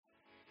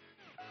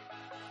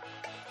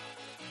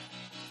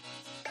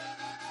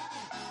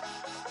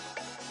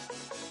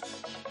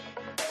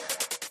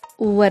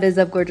What is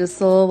up, gorgeous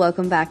soul?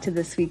 Welcome back to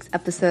this week's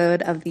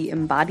episode of the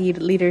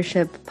Embodied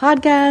Leadership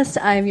Podcast.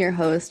 I'm your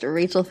host,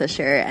 Rachel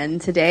Fisher,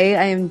 and today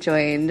I am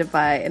joined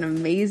by an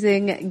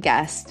amazing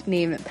guest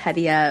named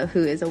Petia,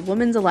 who is a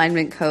women's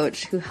alignment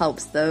coach who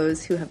helps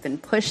those who have been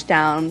pushed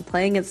down,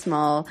 playing it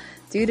small,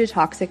 due to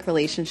toxic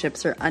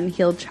relationships or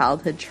unhealed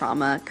childhood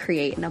trauma,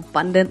 create an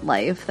abundant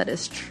life that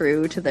is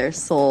true to their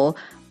soul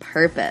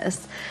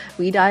purpose.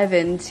 We dive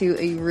into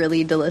a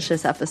really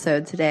delicious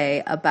episode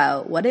today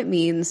about what it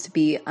means to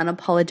be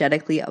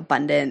unapologetically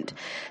abundant,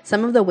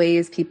 some of the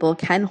ways people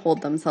can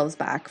hold themselves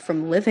back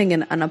from living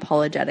an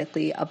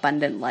unapologetically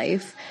abundant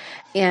life,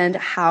 and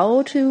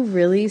how to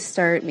really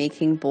start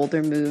making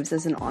bolder moves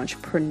as an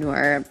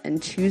entrepreneur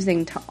and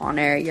choosing to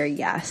honor your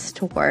yes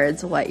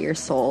towards what your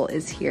soul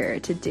is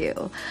here to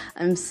do.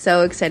 I'm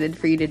so excited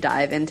for you to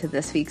dive into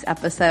this week's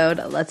episode.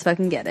 Let's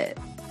fucking get it.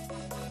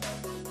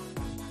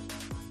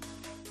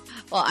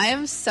 Well, I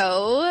am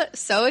so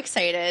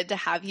excited to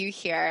have you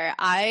here.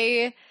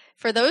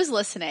 For those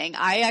listening,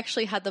 I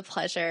actually had the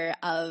pleasure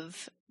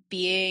of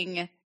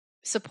being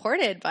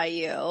supported by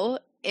you.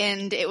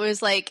 And it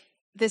was like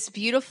this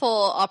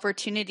beautiful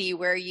opportunity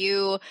where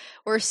you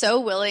were so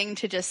willing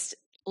to just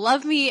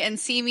love me and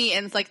see me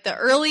in like the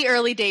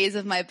early days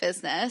of my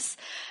business.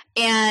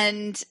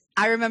 And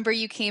I remember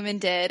you came and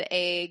did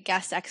a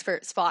guest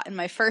expert spot in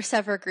my first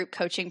ever group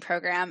coaching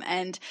program.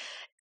 And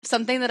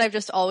something that I've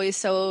just always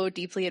so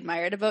deeply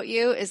admired about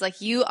you is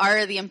like you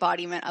are the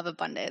embodiment of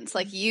abundance.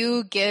 Like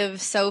you give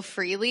so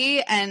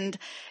freely. And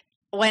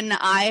when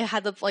I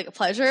had the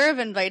pleasure of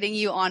inviting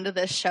you onto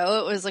this show,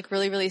 it was like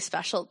really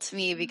special to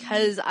me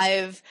because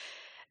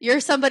you're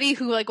somebody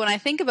who, like, when I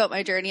think about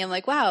my journey, I'm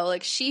like, wow,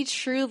 like she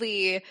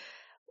truly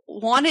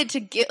wanted to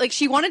get, like,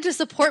 she wanted to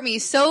support me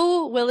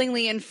so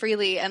willingly and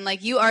freely. And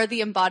like, you are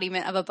the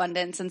embodiment of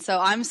abundance. And so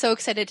I'm so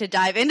excited to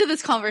dive into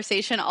this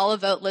conversation all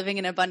about living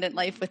an abundant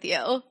life with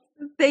you.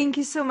 Thank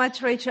you so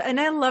much, Rachel. And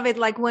I love it.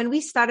 Like when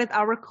we started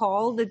our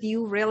call, that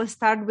you really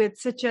start with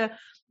such a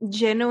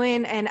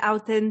genuine and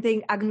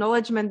authentic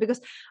acknowledgement,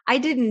 because I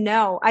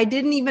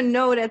didn't even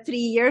know that 3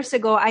 years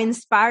ago I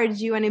inspired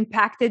you and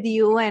impacted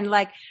you and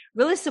like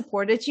really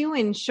supported you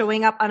in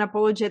showing up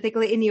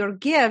unapologetically in your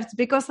gifts,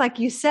 because like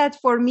you said,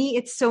 for me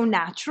it's so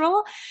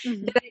natural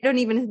that I don't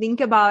even think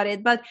about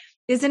it. But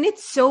isn't it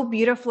so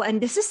beautiful? And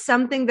this is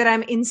something that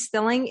I'm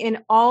instilling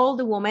in all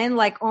the women,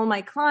 like all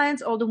my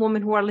clients, all the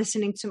women who are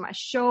listening to my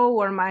show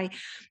or my,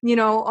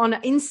 on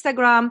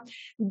Instagram,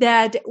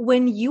 that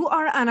when you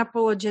are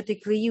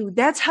unapologetically you,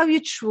 that's how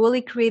you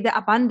truly create the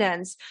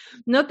abundance,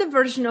 not the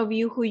version of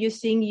you who you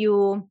think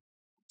you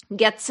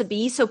get to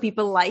be so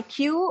people like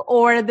you,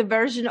 or the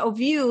version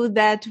of you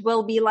that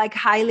will be like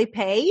highly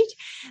paid.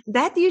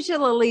 That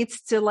usually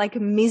leads to like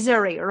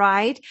misery,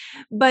 right?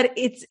 But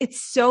it's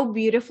so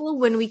beautiful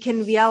when we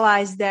can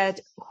realize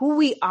that who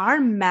we are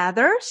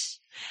matters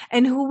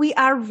and who we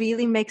are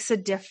really makes a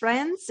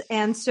difference.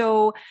 And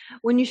so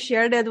when you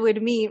shared that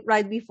with me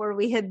right before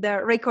we hit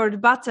the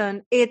record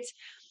button, it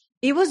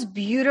was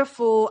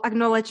beautiful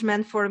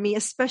acknowledgement for me,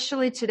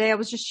 especially today. I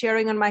was just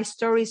sharing on my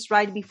stories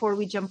right before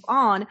we jump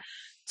on.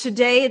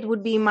 Today, it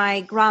would be my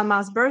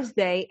grandma's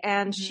birthday,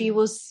 and she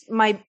was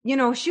my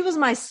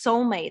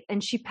soulmate,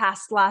 and she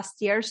passed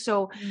last year.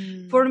 So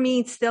for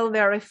me, it's still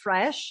very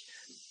fresh.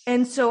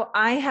 And so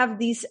I have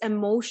these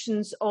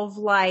emotions of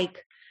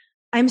like,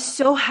 I'm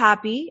so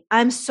happy.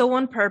 I'm so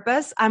on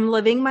purpose. I'm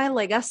living my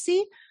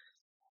legacy,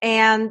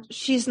 and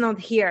she's not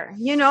here,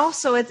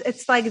 so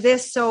it's like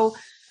this. So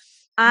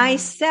I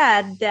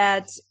said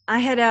that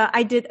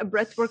I did a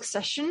breathwork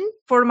session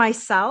for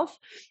myself.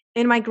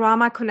 And my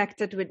grandma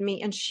connected with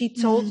me, and she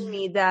told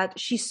me that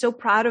she's so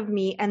proud of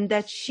me and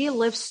that she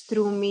lives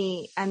through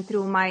me and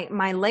through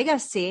my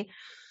legacy.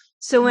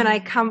 So when I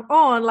come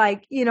on,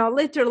 like,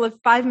 literally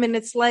 5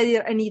 minutes later,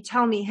 and you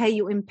tell me, hey,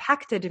 you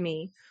impacted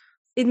me,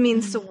 it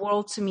means the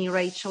world to me,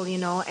 Rachel,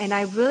 and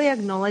I really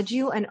acknowledge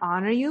you and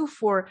honor you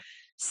for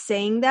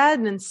saying that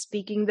and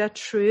speaking that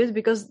truth,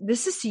 because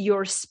this is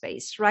your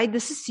space, right?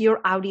 This is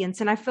your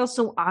audience. And I feel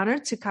so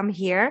honored to come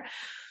here.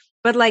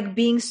 But like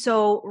being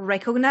so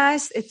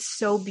recognized, it's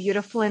so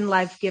beautiful and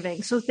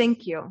life-giving. So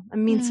thank you. It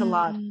means a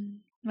lot.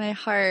 My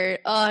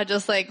heart,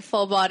 just like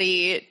full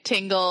body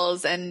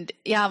tingles. And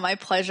yeah, my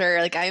pleasure.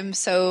 Like I'm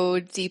so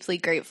deeply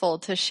grateful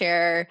to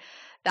share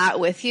that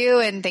with you.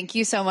 And thank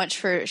you so much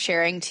for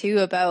sharing too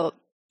about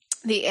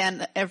the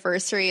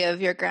anniversary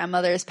of your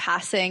grandmother's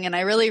passing. And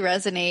I really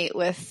resonate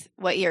with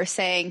what you're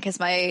saying,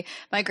 because my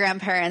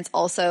grandparents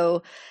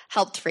also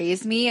helped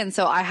raise me. And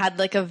so I had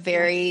like a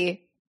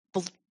very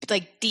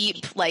like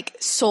deep, like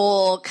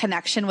soul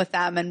connection with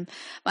them. And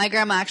my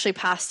grandma actually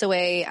passed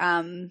away.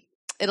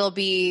 It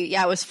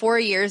was 4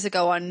 years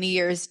ago on New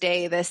Year's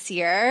Day this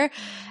year.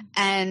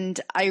 And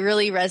I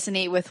really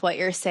resonate with what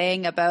you're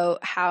saying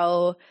about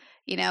how,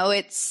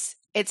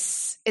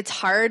 it's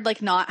hard,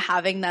 like not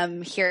having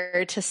them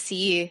here to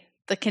see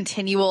the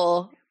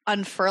continual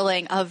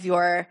unfurling of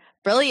your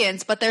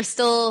brilliance, but they're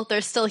still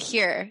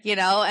here,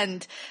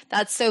 and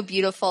that's so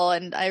beautiful.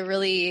 And I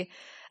really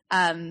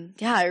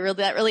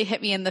That really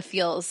hit me in the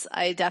feels.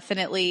 I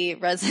definitely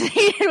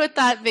resonated with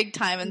that big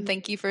time. And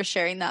thank you for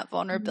sharing that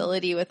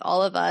vulnerability with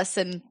all of us,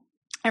 and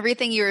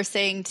everything you were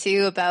saying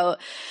too about,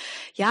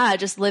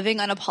 just living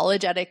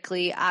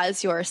unapologetically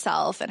as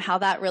yourself, and how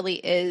that really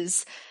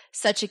is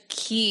such a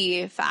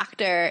key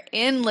factor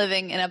in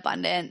living in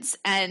abundance.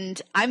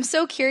 And I'm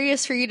so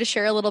curious for you to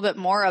share a little bit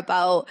more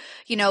about,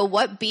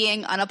 what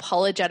being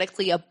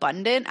unapologetically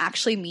abundant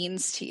actually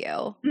means to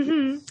you.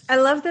 Mm-hmm. I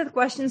love that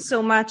question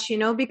so much,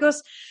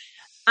 because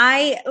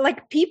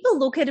people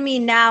look at me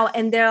now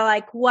and they're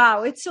like,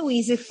 wow, it's so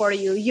easy for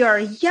you. You're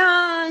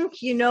young,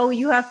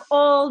 you have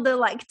all the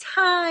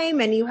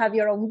time, and you have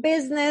your own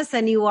business,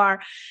 and you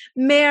are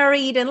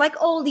married, and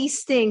all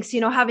these things,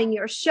 having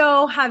your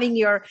show, having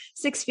your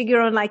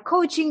 6-figure online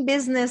coaching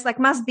business,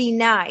 must be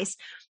nice.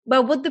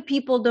 But what the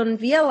people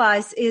don't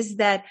realize is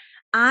that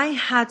I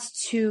had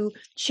to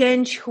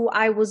change who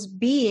I was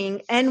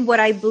being and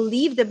what I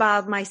believed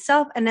about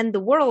myself and then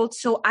the world,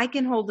 so I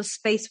can hold the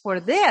space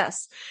for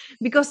this.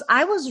 Because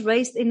I was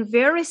raised in a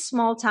very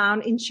small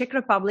town in Czech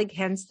Republic,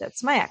 hence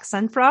that's my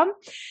accent from.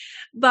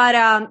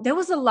 But there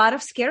was a lot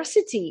of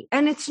scarcity.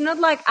 And it's not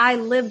like I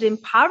lived in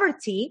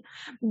poverty,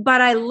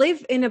 but I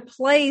live in a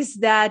place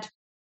that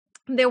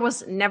there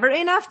was never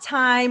enough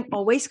time,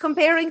 always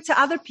comparing to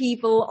other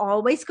people,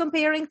 always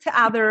comparing to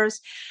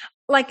others,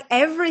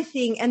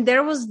 everything. And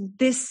there was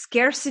this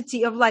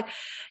scarcity of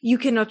you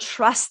cannot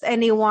trust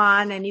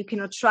anyone and you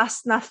cannot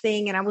trust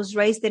nothing. And I was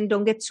raised in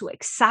don't get too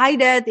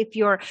excited. If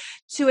you're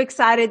too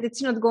excited,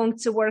 it's not going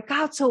to work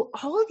out. So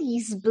all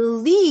these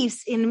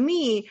beliefs in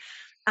me,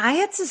 I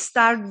had to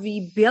start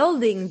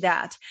rebuilding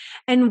that.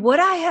 And what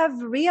I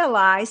have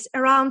realized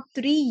around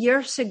 3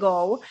 years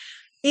ago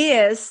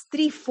is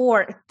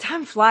 3-4,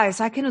 time flies.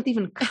 I cannot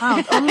even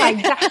count. Oh my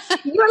God.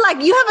 You're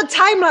you have a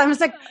timeline. I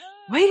was like,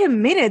 wait a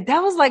minute, that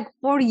was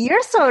 4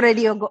 years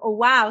already ago. Oh,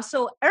 wow.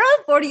 So around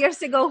 4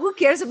 years ago, who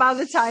cares about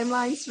the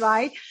timelines,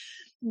 right?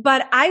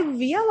 But I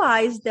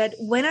realized that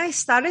when I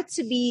started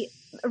to be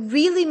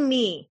really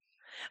me,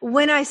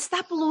 when I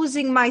stopped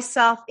losing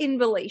myself in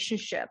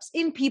relationships,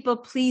 in people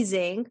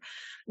pleasing,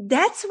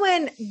 that's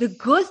when the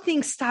good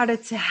things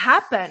started to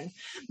happen.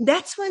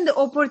 That's when the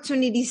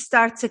opportunities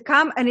start to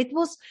come. And it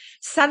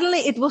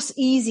was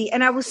easy.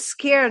 And I was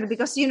scared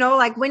because,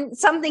 when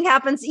something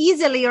happens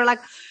easily, you're like,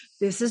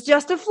 this is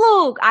just a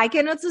fluke. I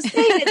cannot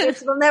sustain it.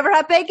 This will never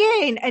happen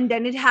again. And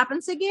then it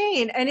happens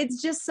again. And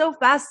it's just so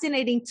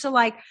fascinating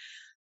to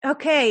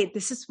okay,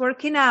 this is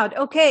working out.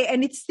 Okay.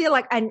 And it's still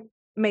a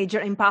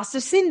major imposter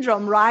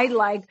syndrome, right?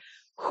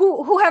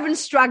 Who haven't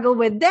struggled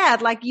with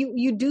that?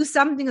 You do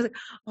something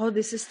oh,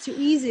 this is too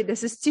easy.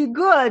 This is too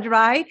good,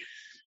 right?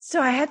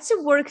 So I had to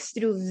work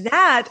through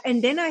that.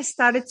 And then I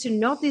started to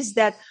notice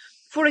that,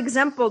 for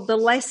example, the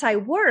less I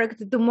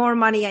worked, the more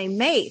money I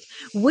made,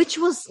 which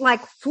was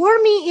for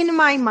me in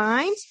my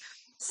mind,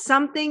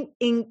 something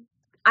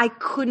I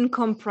couldn't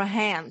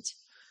comprehend,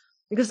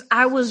 because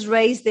I was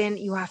raised in,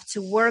 you have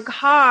to work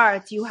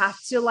hard. You have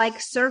to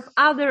serve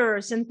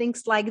others and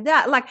things like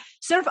that.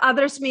 Serve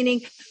others,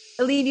 meaning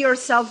leave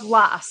yourself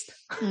last,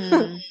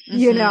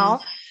 mm-hmm.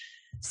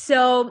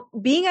 So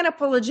being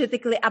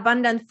unapologetically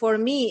abundant for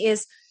me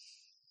is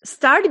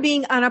start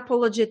being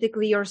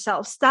unapologetically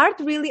yourself. Start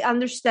really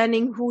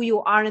understanding who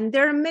you are. And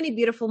there are many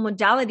beautiful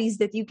modalities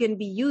that you can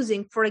be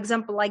using. For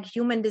example,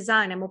 human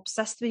design. I'm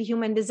obsessed with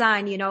human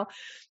design,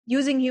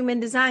 using human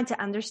design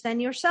to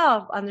understand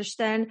yourself,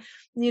 understand,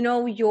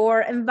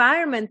 your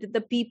environment,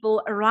 the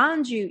people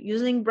around you,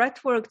 using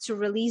breath work to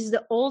release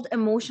the old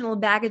emotional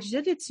baggage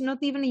that it's not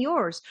even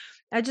yours.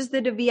 I just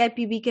did a VIP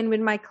weekend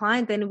with my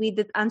client and we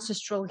did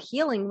ancestral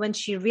healing when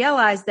she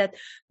realized that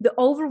the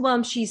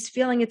overwhelm she's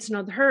feeling, it's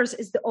not hers,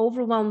 it's the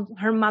overwhelm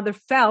her mother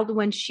felt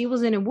when she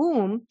was in a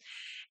womb,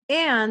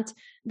 and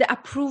the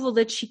approval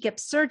that she kept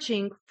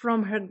searching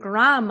from her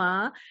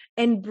grandma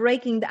and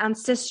breaking the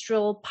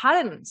ancestral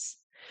patterns.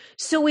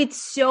 So it's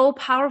so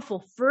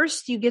powerful.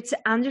 First, you get to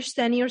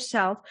understand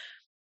yourself,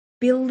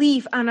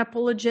 believe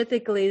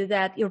unapologetically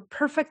that you're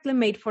perfectly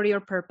made for your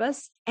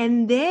purpose,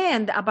 and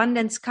then the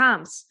abundance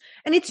comes.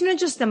 And it's not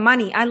just the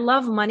money. I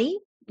love money,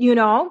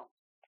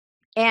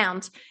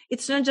 and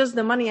it's not just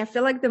the money. I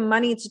feel like the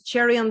money, it's a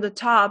cherry on the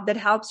top that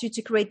helps you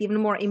to create even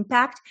more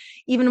impact,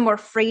 even more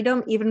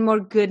freedom, even more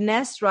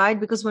goodness, right?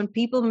 Because when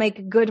people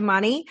make good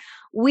money,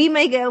 we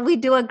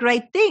do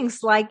great things,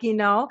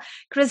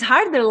 Chris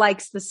Harder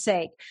likes to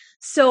say.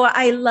 So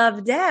I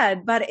love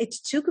that, but it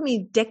took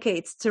me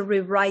decades to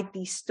rewrite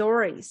these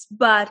stories,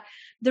 but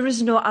there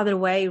is no other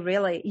way,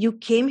 really. You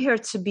came here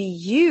to be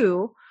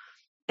you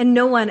and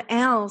no one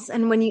else.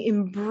 And when you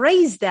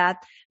embrace that,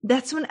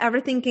 that's when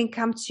everything can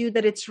come to you,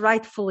 that it's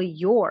rightfully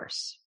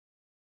yours.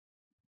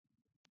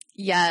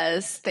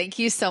 Yes. Thank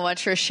you so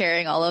much for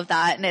sharing all of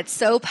that. And it's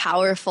so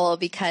powerful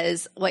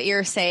because what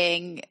you're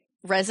saying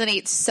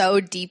resonates so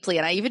deeply.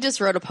 And I even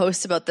just wrote a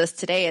post about this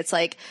today. It's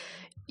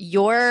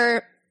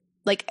you're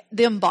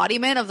the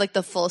embodiment of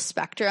the full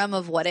spectrum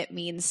of what it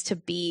means to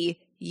be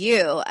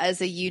you as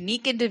a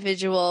unique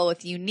individual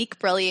with unique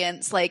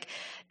brilliance.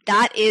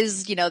 that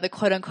is, the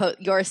quote unquote,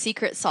 your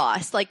secret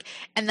sauce. Like,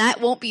 and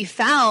that won't be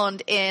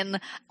found in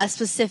a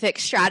specific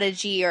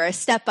strategy or a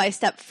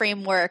step-by-step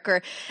framework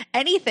or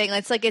anything.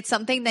 It's like, it's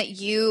something that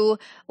you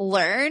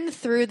learn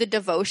through the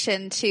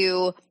devotion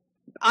to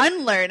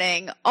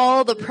unlearning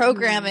all the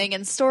programming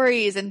and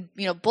stories and,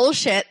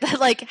 bullshit that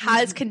like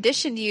has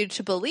conditioned you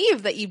to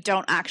believe that you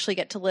don't actually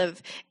get to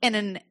live in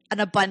an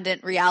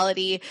abundant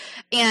reality.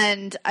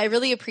 And I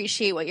really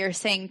appreciate what you're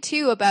saying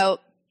too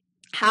about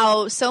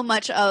how so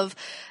much of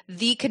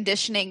the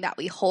conditioning that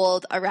we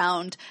hold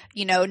around,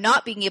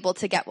 not being able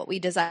to get what we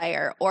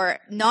desire or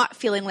not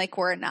feeling like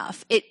we're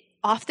enough, it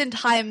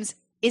oftentimes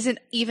isn't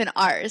even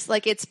ours.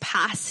 Like, it's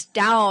passed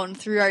down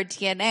through our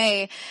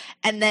DNA.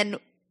 And then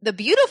the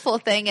beautiful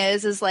thing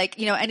is like,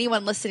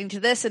 anyone listening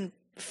to this, and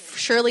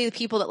surely the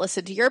people that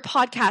listen to your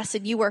podcast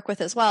and you work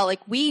with as well,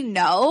 like, we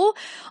know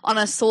on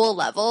a soul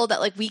level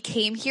that like we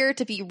came here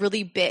to be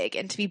really big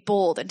and to be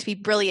bold and to be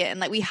brilliant. And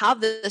like we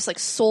have this like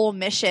soul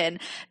mission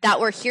that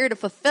we're here to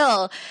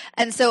fulfill.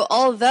 And so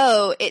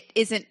although it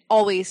doesn't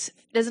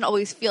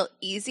always feel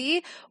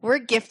easy, we're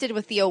gifted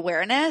with the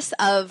awareness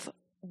of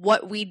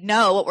what we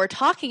know, what we're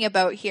talking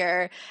about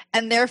here.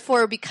 And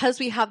therefore, because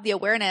we have the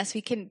awareness,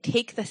 we can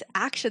take the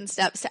action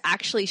steps to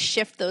actually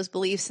shift those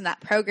beliefs and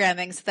that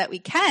programming so that we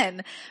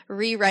can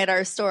rewrite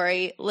our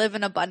story, live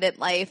an abundant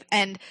life,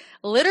 and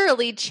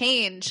literally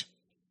change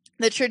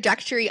the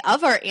trajectory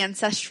of our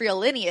ancestral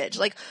lineage.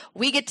 Like,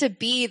 we get to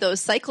be those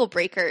cycle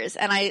breakers.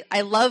 And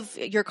I love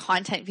your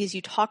content because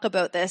you talk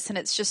about this and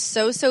it's just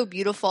so, so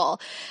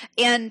beautiful.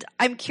 And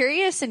I'm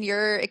curious, in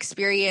your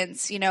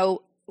experience,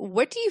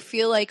 what do you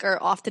feel like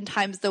are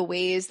oftentimes the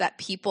ways that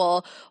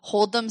people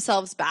hold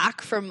themselves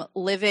back from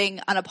living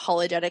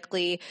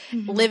unapologetically,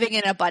 living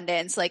in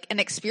abundance, like,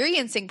 and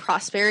experiencing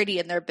prosperity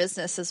in their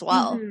business as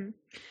well?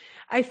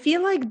 I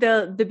feel like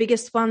the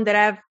biggest one that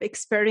I've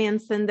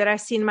experienced and that I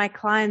see in my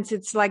clients,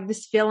 it's like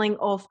this feeling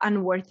of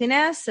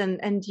unworthiness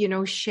and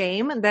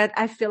shame that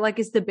I feel like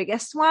is the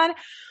biggest one.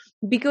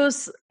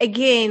 Because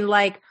again,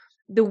 like,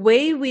 the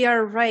way we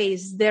are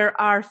raised, there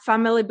are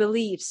family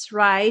beliefs,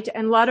 right?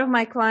 And a lot of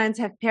my clients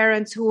have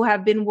parents who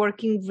have been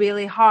working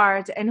really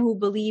hard and who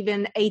believe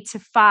in 8 to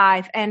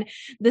 5 and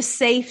the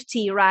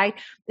safety, right?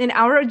 In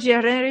our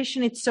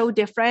generation, it's so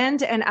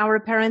different. And our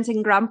parents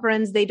and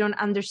grandparents, they don't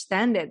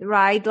understand it,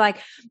 right? Like,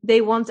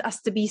 they want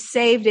us to be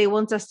safe. They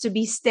want us to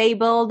be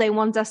stable. They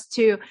want us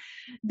to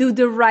do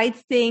the right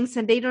things.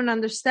 And they don't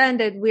understand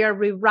that we are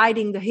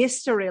rewriting the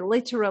history.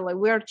 Literally,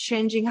 we are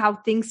changing how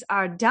things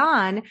are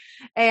done.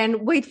 And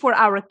wait for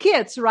our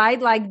kids,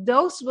 right? Like,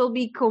 those will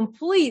be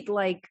complete,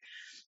 like,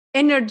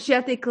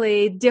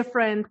 energetically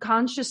different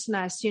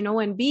consciousness,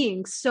 and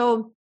beings.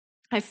 So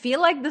I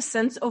feel like the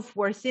sense of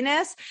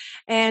worthiness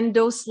and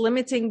those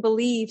limiting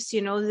beliefs,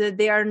 that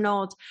they are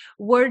not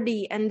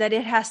worthy and that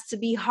it has to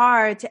be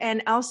hard.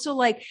 And also,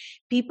 like,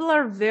 people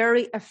are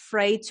very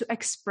afraid to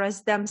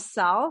express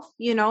themselves,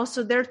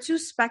 so there are two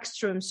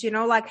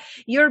spectrums, like,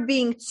 you're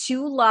being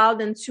too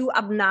loud and too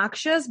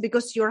obnoxious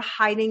because you're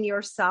hiding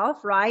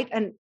yourself, right?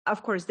 And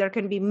of course, there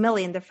can be a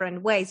million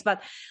different ways,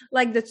 but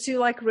like the two,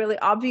 like, really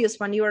obvious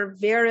one, you are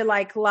very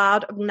like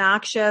loud,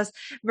 obnoxious,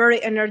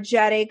 very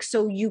energetic.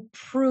 So you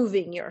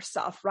proving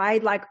yourself,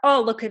 right? Like,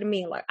 oh, look at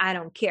me. Like, I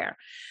don't care.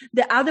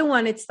 The other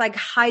one, it's like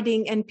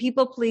hiding and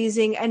people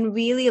pleasing and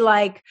really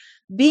like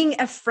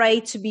being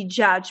afraid to be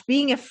judged,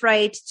 being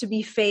afraid to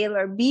be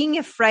failure, being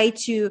afraid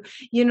to,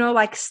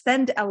 like,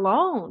 stand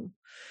alone.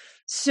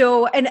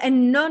 So,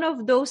 and none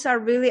of those are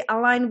really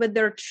aligned with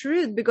their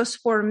truth, because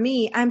for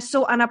me, I'm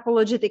so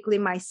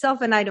unapologetically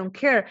myself and I don't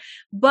care,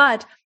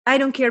 but I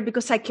don't care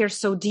because I care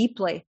so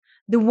deeply.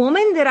 The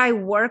woman that I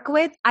work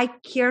with, I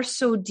care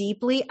so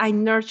deeply. I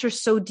nurture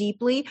so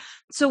deeply.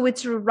 So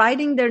it's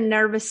rewriting their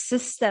nervous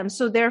system.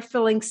 So they're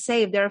feeling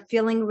safe. They're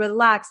feeling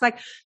relaxed. Like,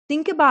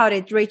 think about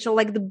it, Rachel,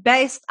 like the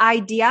best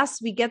ideas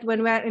we get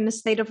when we're in a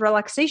state of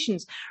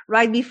relaxations,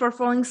 right before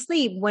falling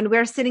asleep, when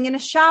we're sitting in a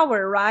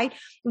shower, right?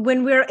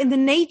 When we're in the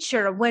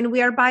nature, when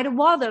we are by the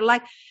water,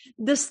 like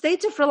the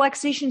state of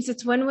relaxations,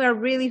 it's when we are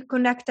really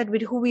connected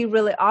with who we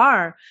really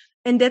are.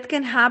 And that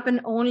can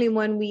happen only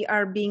when we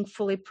are being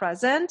fully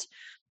present.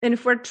 And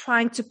if we're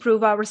trying to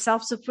prove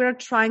ourselves, if we're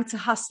trying to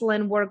hustle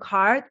and work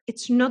hard,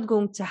 it's not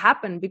going to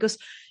happen because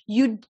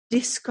you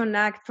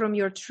disconnect from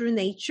your true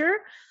nature.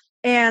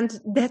 And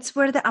that's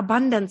where the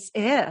abundance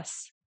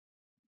is.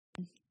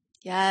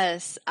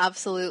 Yes,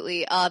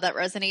 absolutely. That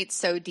resonates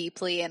so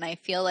deeply. And I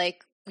feel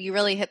like you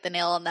really hit the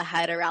nail on the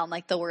head around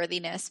like the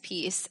worthiness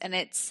piece. And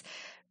it's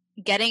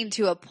getting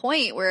to a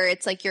point where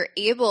it's like you're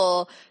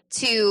able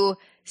to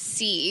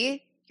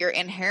see your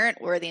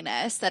inherent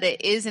worthiness, that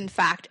it is in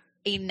fact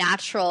a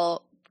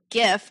natural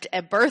gift,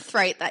 a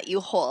birthright that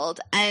you hold.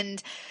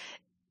 And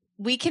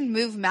we can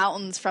move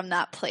mountains from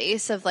that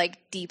place of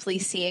like deeply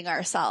seeing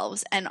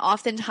ourselves. And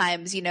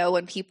oftentimes,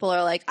 when people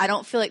are like, I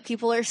don't feel like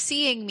people are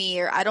seeing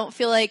me, or I don't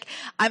feel like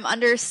I'm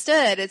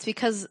understood, it's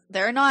because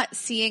they're not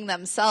seeing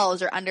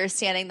themselves or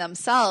understanding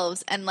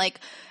themselves. And like,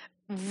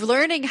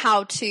 learning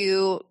how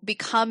to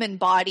become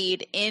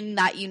embodied in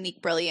that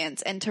unique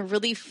brilliance and to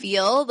really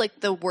feel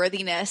like the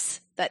worthiness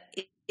that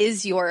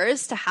is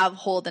yours to have,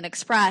 hold, and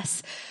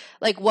express,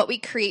 like what we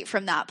create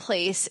from that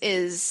place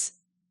is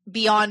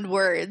beyond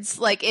words.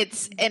 Like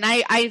and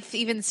I've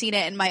even seen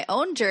it in my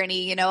own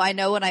journey. You know, I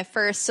know when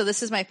so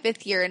this is my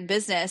 5th year in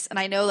business, and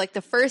I know like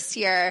the first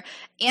year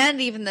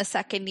and even the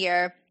second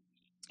year,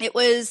 it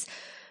was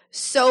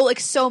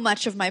so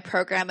much of my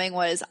programming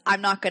was,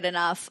 I'm not good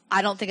enough.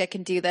 I don't think I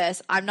can do this.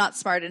 I'm not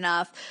smart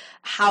enough.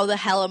 How the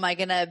hell am I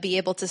going to be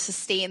able to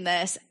sustain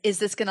this? Is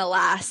this going to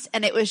last?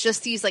 And it was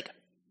just these like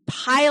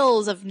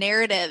piles of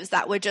narratives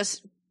that would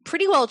just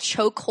pretty well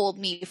chokehold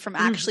me from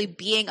actually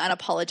being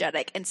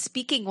unapologetic and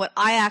speaking what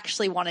I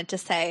actually wanted to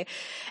say.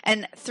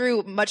 And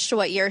through, much to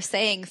what you're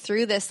saying,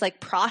 through this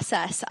like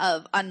process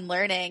of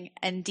unlearning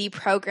and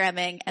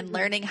deprogramming and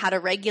learning how to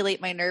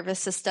regulate my nervous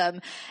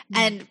system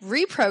and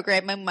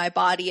reprogramming my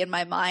body and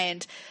my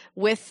mind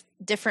with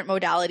different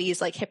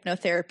modalities like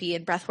hypnotherapy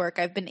and breath work,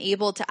 I've been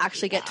able to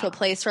actually get to a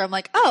place where I'm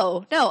like,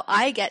 oh no,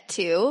 I get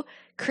to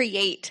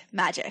create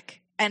magic.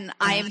 And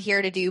I am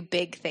here to do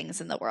big things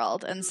in the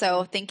world. And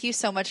so thank you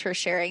so much for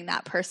sharing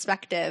that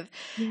perspective.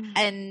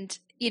 And,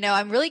 you know,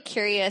 I'm really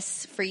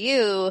curious for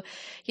you,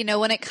 you know,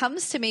 when it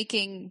comes to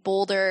making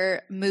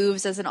bolder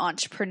moves as an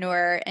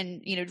entrepreneur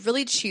and, you know,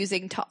 really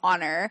choosing to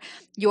honor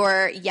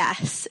your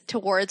yes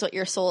towards what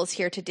your soul is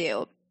here to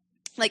do.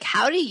 Like,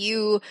 how do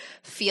you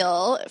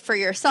feel for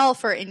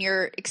yourself or in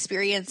your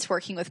experience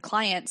working with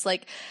clients?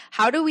 Like,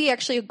 how do we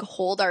actually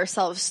hold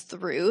ourselves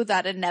through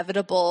that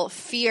inevitable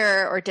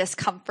fear or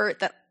discomfort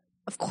that,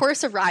 of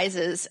course,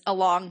 arises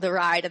along the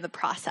ride and the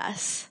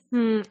process?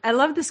 I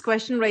love this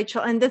question,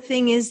 Rachel. And the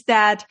thing is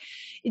that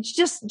it's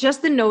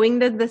just the knowing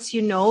that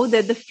you know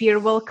that the fear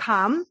will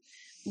come,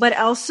 but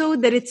also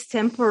that it's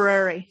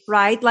temporary,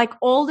 right? Like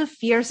all the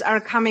fears are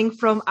coming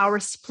from our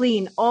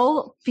spleen.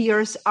 All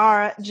fears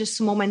are just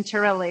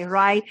momentarily,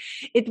 right?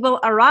 It will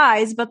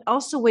arise, but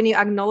also when you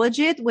acknowledge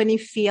it, when you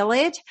feel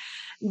it,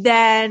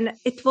 then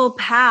it will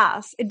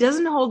pass. It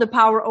doesn't hold the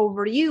power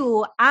over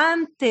you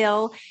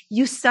until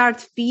you start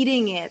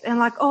feeding it and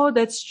like, oh,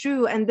 that's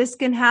true. And this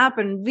can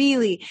happen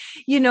really,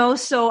 you know,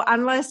 so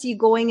unless you're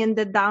going in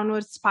the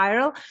downward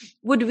spiral,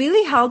 what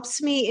really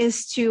helps me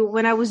is to,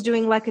 when I was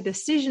doing like a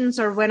decisions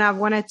or when I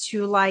wanted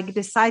to like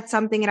decide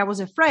something and I was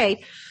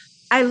afraid,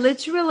 I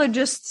literally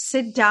just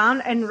sit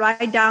down and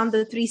write down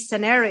the 3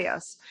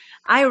 scenarios.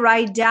 I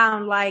write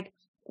down like,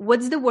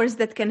 what's the worst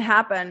that can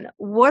happen?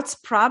 What's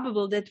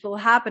probable that will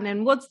happen?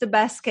 And what's the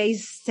best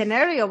case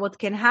scenario? What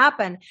can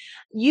happen?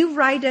 You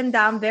write them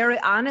down very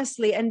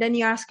honestly. And then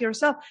you ask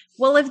yourself,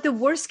 well, if the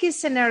worst case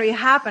scenario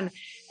happen,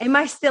 am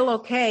I still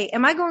okay?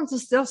 Am I going to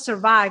still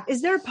survive?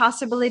 Is there a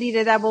possibility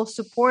that I will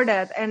support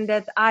it and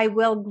that I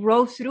will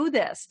grow through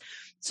this?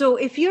 So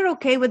if you're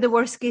okay with the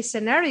worst case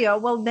scenario,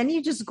 well, then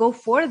you just go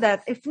for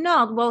that. If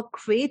not, well,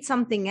 create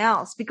something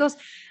else, because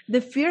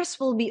the fears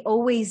will be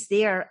always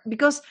there,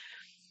 because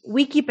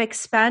we keep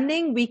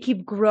expanding, we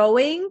keep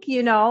growing,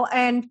 you know,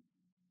 and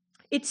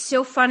it's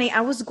so funny.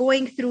 I was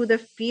going through the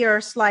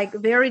fears, like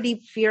very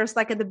deep fears,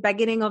 like at the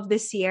beginning of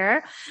this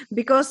year,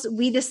 because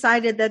we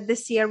decided that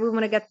this year we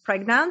want to get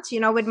pregnant, you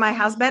know, with my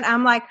husband.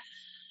 I'm like,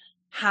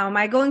 how am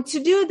I going to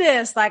do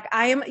this? Like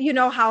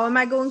how am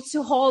I going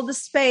to hold the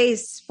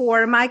space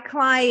for my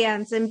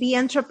clients and be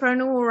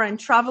entrepreneur and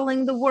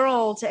traveling the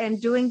world and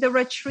doing the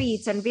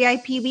retreats and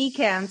VIP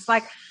weekends?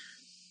 Like,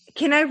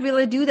 can I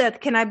really do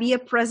that? Can I be a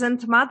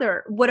present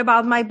mother? What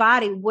about my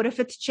body? What if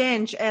it's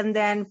changed? And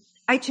then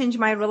I change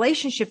my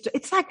relationship.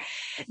 It's like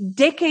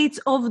decades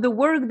of the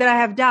work that I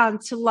have done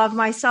to love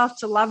myself,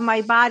 to love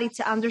my body,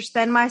 to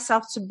understand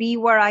myself, to be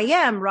where I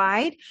am,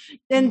 right?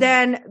 And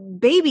then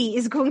baby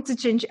is going to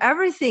change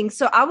everything.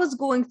 So I was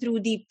going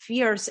through deep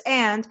fears,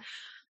 and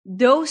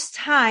those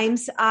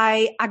times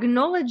I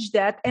acknowledged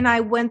that and I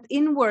went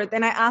inward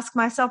and I asked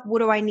myself, what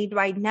do I need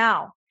right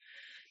now?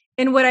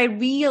 And what I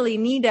really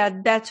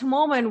needed that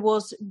moment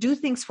was do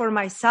things for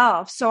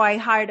myself. So I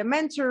hired a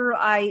mentor.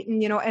 I,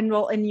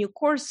 enroll in new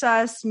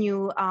courses,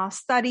 new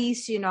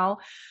studies,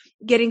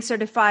 getting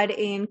certified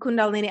in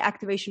Kundalini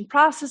activation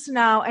process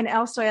now. And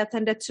also I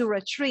attended 2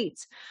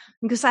 retreats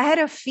because I had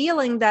a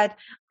feeling that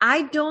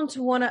I don't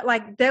want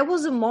to, there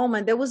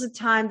was a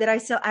time that I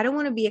said, I don't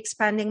want to be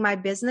expanding my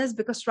business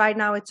because right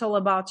now it's all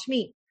about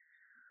me.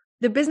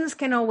 The business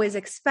can always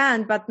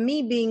expand, but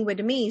me being with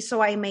me.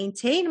 So I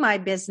maintain my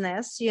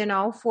business,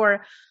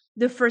 for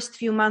the first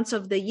few months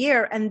of the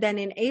year. And then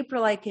in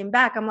April, I came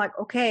back. I'm like,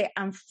 okay,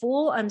 I'm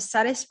full. I'm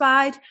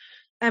satisfied.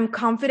 I'm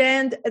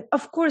confident.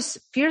 Of course,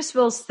 fears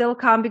will still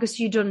come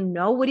because you don't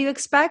know what you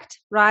expect,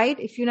 right?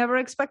 If you never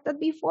expected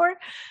before,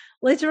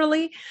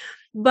 literally.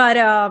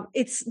 But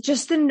it's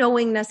just the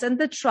knowingness and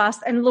the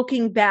trust and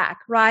looking back,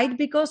 right?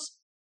 Because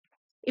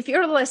if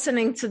you're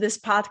listening to this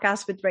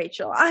podcast with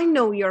Rachel, I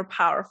know you're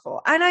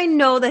powerful. And I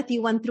know that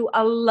you went through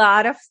a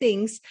lot of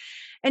things.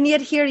 And yet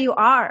here you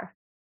are.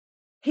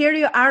 Here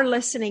you are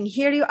listening.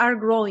 Here you are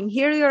growing.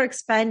 Here you're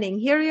expanding.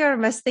 Here you're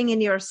investing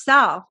in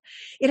yourself.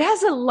 It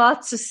has a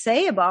lot to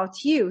say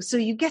about you. So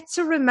you get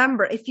to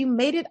remember, if you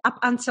made it up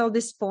until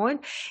this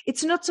point,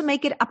 it's not to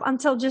make it up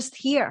until just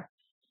here.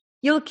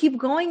 You'll keep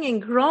going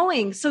and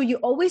growing. So you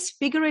always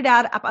figure it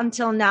out up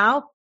until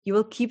now. You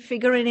will keep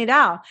figuring it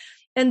out.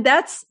 And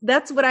that's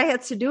what I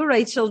had to do,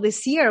 Rachel,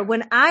 this year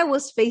when I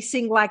was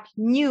facing like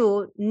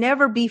new,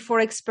 never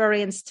before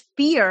experienced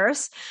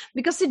fears,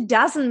 because it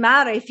doesn't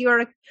matter if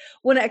you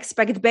want to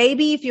expect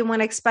baby, if you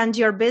want to expand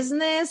your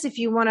business, if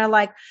you want to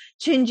like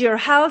change your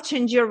health,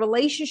 change your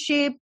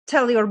relationship,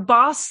 tell your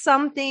boss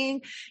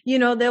something,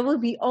 there will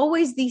be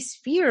always these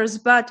fears.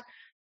 But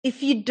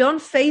if you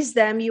don't face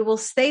them, you will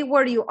stay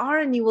where you are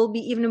and you will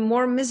be even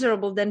more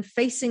miserable than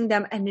facing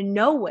them and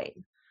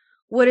knowing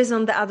what is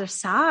on the other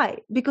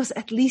side, because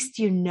at least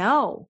you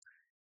know.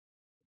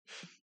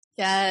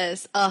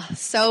 Yes. Oh,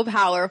 so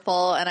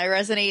powerful. And I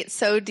resonate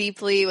so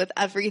deeply with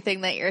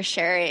everything that you're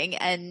sharing.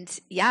 And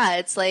yeah,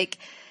 it's like,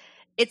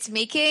 it's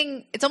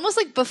almost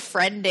like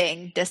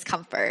befriending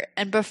discomfort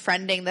and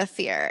befriending the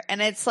fear. And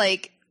it's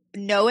like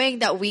knowing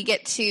that we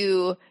get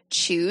to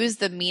choose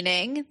the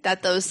meaning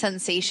that those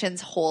sensations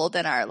hold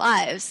in our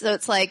lives. So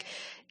it's like,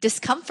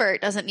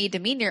 discomfort doesn't need to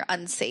mean you're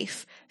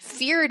unsafe.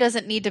 Fear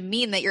doesn't need to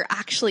mean that you're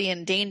actually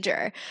in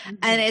danger. Mm-hmm.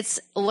 And it's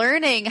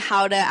learning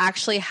how to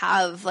actually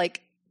have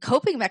like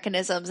coping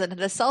mechanisms and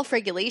the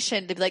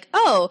self-regulation to be like,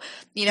 oh,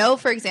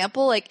 for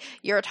example, like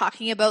you're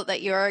talking about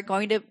that you're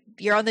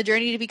on the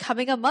journey to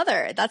becoming a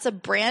mother. That's a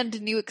brand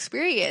new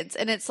experience.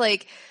 And it's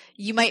like,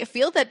 you might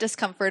feel that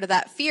discomfort or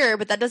that fear,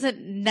 but that doesn't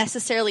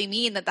necessarily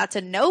mean that that's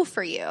a no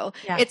for you.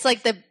 Yeah. It's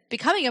like the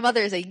becoming a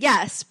mother is a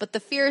yes, but the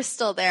fear is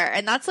still there.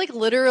 And that's like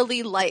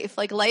literally life.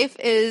 Like life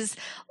is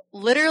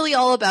literally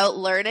all about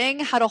learning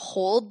how to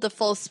hold the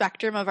full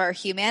spectrum of our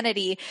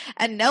humanity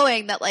and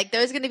knowing that like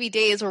there's going to be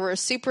days where we're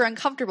super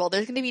uncomfortable.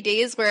 There's going to be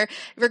days where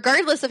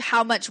regardless of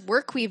how much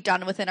work we've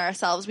done within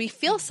ourselves, we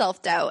feel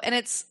self-doubt, and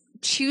it's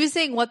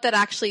choosing what that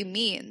actually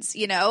means.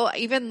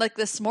 Even like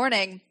this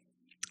morning,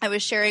 I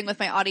was sharing with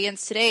my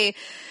audience today,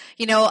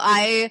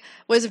 I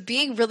was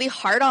being really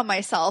hard on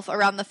myself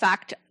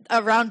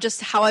around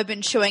just how I've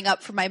been showing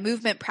up for my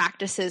movement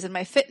practices and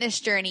my fitness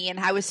journey. And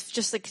I was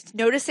just like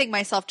noticing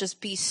myself just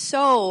be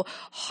so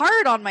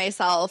hard on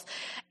myself.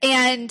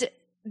 And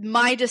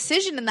my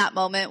decision in that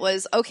moment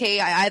was, okay,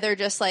 I either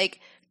just like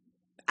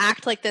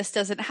act like this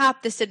didn't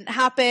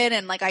happen.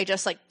 And like, I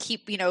just like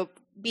keep,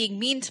 being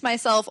mean to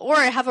myself, or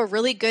I have a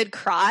really good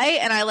cry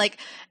and I like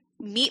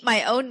meet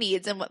my own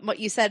needs. And what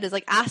you said is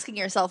like asking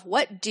yourself,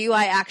 what do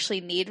I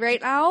actually need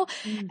right now?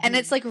 Mm-hmm. And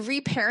it's like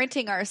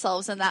reparenting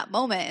ourselves in that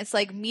moment. It's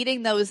like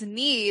meeting those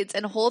needs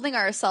and holding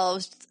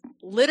ourselves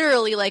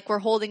literally like we're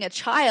holding a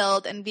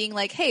child and being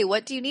like, hey,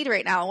 what do you need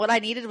right now? And what I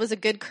needed was a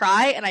good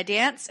cry, and I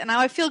danced, and now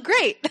I feel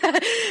great.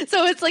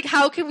 So it's like,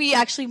 how can we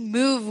actually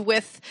move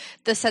with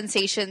the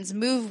sensations,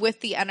 move with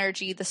the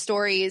energy, the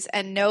stories,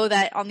 and know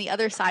that on the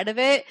other side of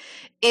it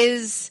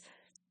is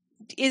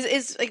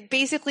like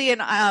basically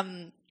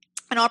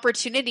an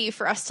opportunity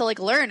for us to like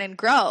learn and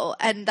grow.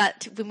 And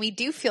that when we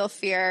do feel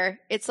fear,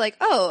 it's like,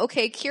 oh,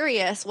 okay,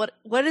 curious.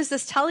 What is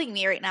this telling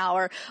me right now?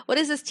 Or what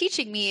is this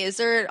teaching me? Is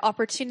there an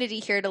opportunity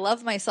here to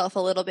love myself a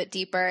little bit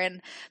deeper?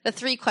 And the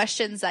 3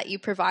 questions that you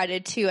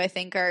provided too, I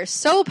think are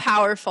so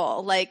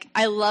powerful. Like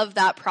I love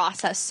that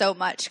process so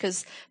much,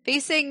 because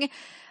facing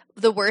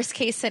the worst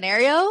case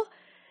scenario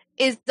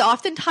is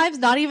oftentimes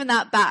not even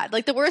that bad.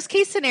 Like the worst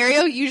case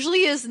scenario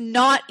usually is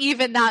not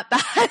even that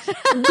bad.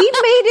 We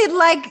made it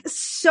like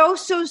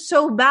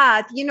so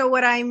bad. You know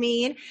what I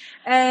mean?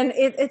 And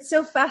it's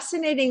so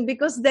fascinating,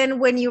 because then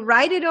when you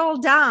write it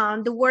all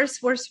down, the worst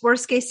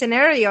case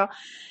scenario,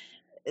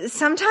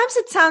 sometimes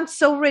it sounds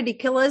so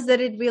ridiculous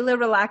that it really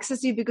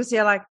relaxes you, because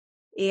you're like,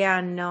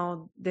 yeah,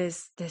 no,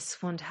 this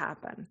won't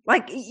happen.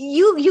 Like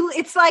you,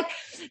 it's like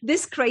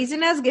this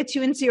craziness gets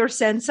you into your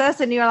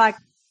senses and you're like,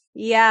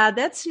 yeah,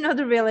 that's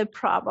not really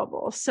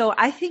probable. So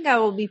I think I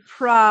will be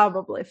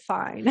probably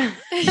fine.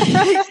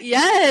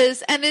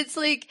 Yes. And it's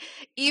like,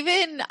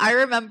 even I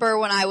remember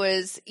when I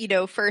was,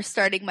 first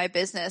starting my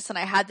business, and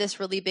I had this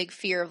really big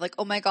fear of like,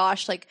 oh my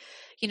gosh, like,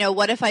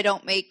 what if I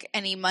don't make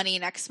any money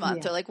next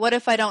month? Yeah. Or like, what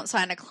if I don't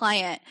sign a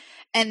client?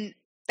 And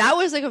that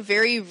was like a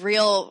very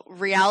real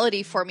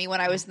reality for me when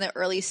I was in the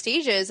early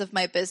stages of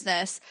my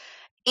business.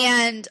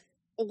 And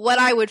what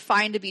I would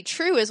find to be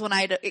true is when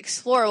I'd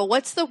explore, well,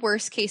 what's the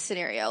worst case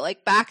scenario?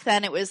 Like back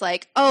then it was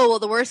like, oh, well,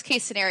 the worst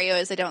case scenario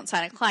is I don't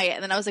sign a client.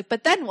 And then I was like,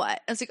 but then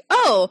what? And it's like,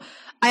 oh,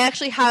 I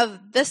actually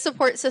have this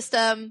support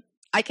system.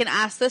 I can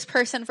ask this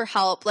person for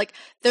help. Like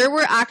there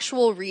were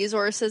actual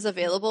resources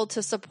available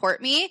to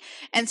support me.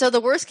 And so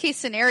the worst case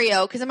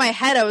scenario, because in my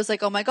head I was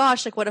like, oh my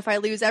gosh, like what if I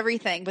lose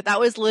everything? But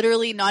that was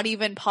literally not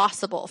even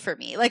possible for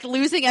me. Like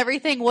losing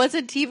everything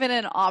wasn't even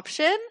an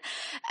option.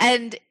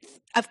 And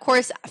of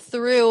course,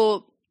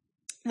 through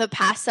the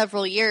past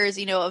several years,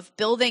 of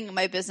building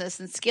my business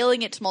and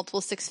scaling it to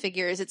multiple 6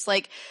 figures, it's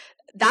like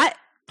that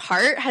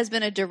part has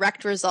been a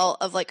direct result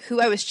of like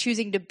who I was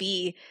choosing to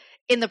be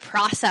in the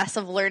process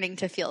of learning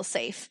to feel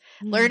safe,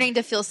 learning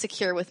to feel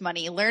secure with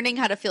money, learning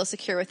how to feel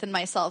secure within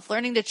myself,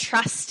 learning to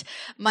trust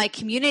my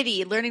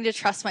community, learning to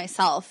trust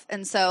myself.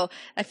 And so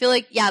I feel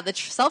like, yeah, the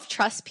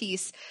self-trust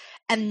piece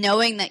and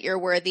knowing that you're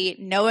worthy,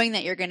 knowing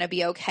that you're going to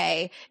be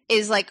okay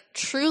is like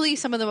truly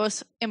some of the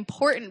most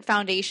important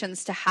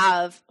foundations to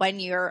have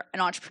when you're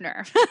an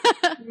entrepreneur.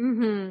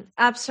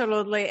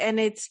 Absolutely. And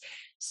it's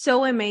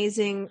so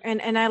amazing.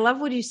 And I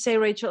love what you say,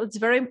 Rachel. It's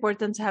very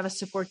important to have a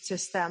support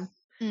system.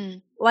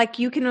 Like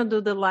you cannot do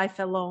the life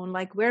alone.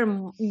 Like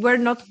we're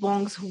not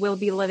monks who will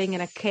be living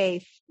in a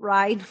cave,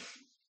 right?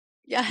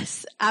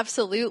 Yes,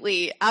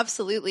 absolutely.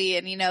 Absolutely.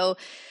 And, you know,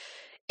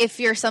 if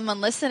you're someone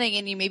listening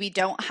and you maybe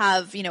don't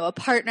have, you know, a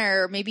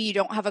partner, or maybe you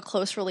don't have a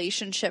close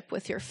relationship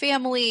with your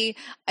family,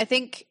 I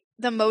think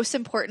the most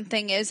important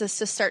thing is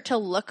to start to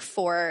look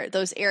for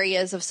those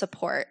areas of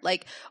support.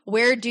 Like,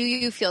 where do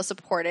you feel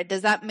supported?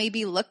 Does that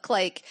maybe look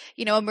like,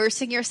 you know,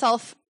 immersing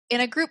yourself in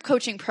a group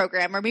coaching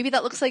program, or maybe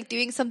that looks like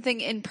doing something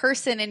in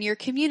person in your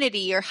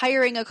community or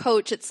hiring a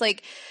coach? It's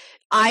like,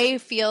 I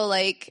feel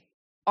like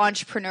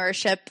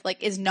entrepreneurship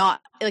like is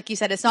not, like you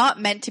said, it's not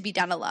meant to be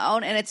done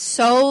alone. And it's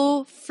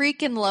so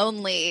freaking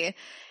lonely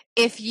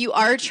if you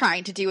are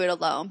trying to do it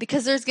alone,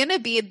 because there's going to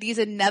be these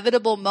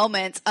inevitable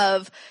moments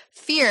of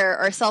fear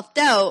or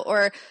self-doubt,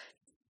 or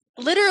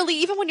literally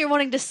even when you're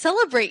wanting to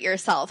celebrate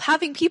yourself,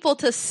 having people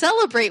to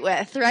celebrate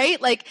with, right?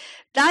 Like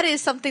that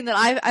is something that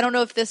I don't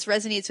know if this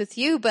resonates with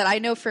you, but I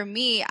know for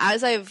me,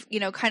 as I've, you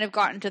know, kind of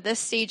gotten to this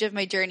stage of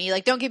my journey,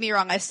 like don't get me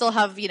wrong, I still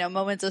have, you know,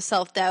 moments of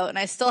self-doubt and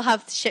I still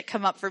have shit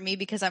come up for me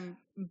because I'm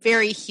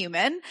very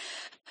human.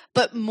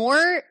 But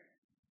more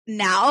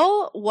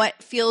now,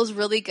 what feels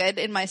really good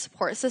in my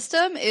support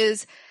system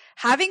is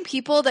having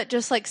people that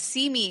just like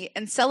see me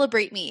and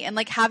celebrate me, and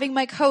like having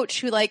my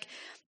coach who like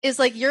is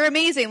like, you're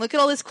amazing. Look at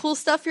all this cool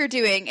stuff you're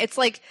doing. It's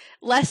like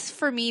less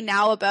for me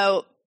now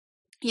about,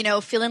 you know,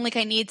 feeling like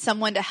I need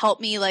someone to help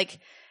me like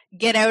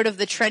get out of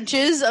the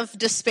trenches of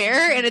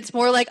despair. And it's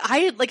more like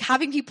I like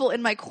having people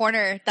in my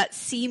corner that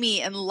see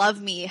me and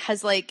love me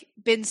has like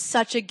been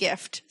such a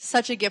gift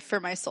for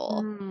my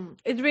soul.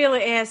 It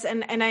really is.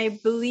 And I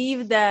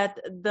believe that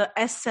the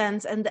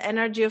essence and the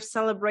energy of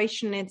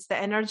celebration, it's the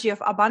energy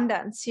of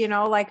abundance, you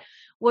know, like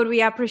what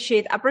we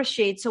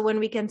appreciate. So when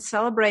we can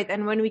celebrate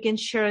and when we can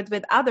share it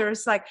with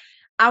others, like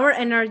our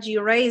energy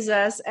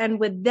raises. And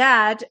with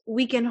that,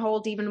 we can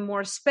hold even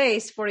more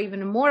space for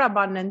even more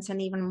abundance and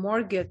even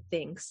more good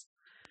things.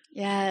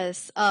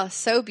 Yes. Oh,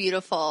 so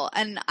beautiful.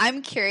 And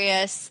I'm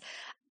curious,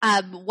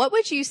 what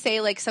would you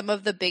say like some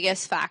of the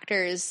biggest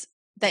factors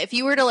that if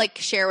you were to like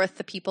share with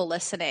the people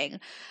listening,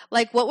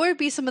 like what would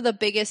be some of the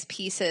biggest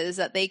pieces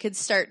that they could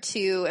start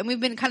to, and we've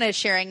been kind of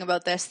sharing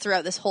about this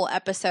throughout this whole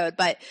episode,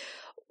 but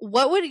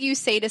what would you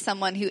say to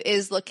someone who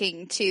is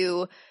looking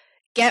to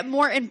get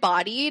more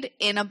embodied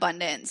in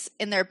abundance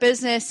in their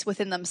business,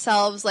 within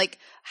themselves? Like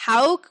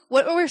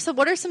what are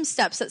some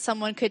steps that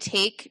someone could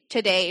take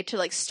today to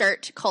like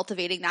start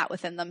cultivating that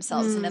within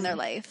themselves and in their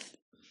life?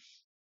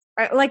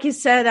 Like you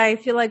said, I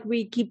feel like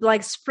we keep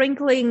like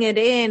sprinkling it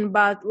in,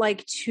 but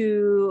like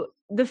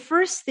the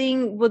first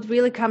thing what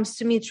really comes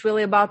to me, it's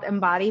really about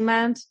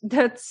embodiment.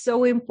 That's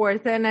so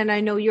important. And I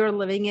know you're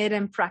living it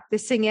and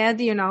practicing it,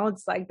 you know,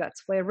 it's like,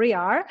 that's where we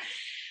are.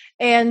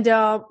 And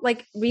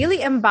like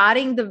really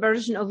embodying the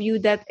version of you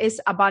that is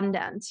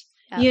abundant.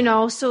 Yeah. You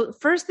know, so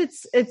first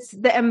it's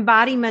the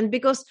embodiment,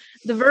 because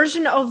the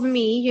version of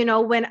me, you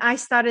know, when I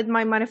started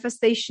my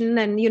manifestation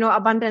and, you know,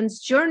 abundance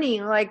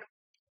journey, like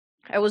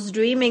I was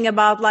dreaming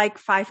about like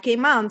 5K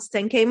months,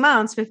 10K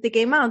months,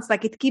 50K months,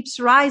 like it keeps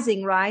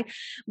rising, right?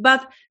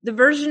 But the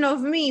version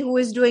of me who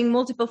is doing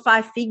multiple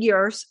 5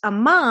 figures a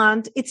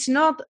month, it's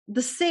not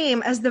the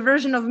same as the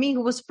version of me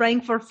who was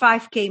praying for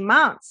 5K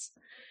months.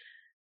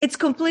 It's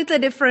completely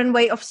different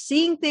way of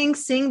seeing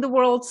things, seeing the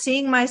world,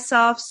 seeing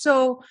myself.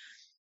 So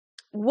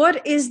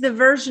what is the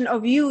version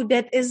of you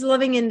that is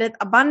living in that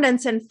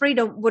abundance and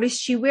freedom? What does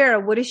she wear?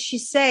 What does she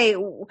say?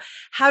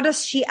 How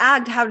does she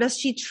act? How does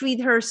she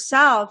treat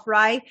herself,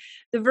 right?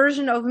 The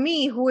version of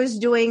me who is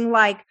doing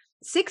like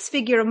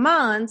 6-figure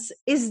months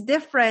is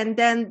different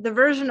than the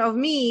version of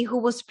me who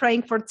was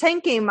praying for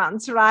 10K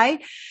months,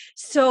 right?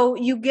 So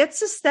you get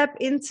to step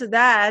into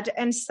that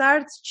and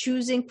start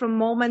choosing from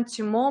moment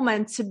to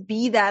moment to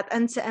be that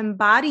and to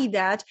embody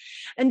that.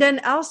 And then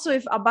also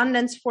if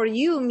abundance for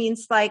you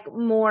means like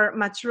more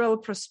material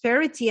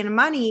prosperity and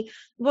money,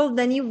 well,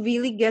 then you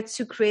really get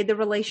to create the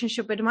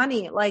relationship with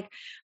money. Like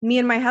me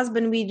and my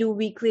husband, we do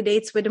weekly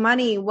dates with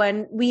money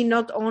when we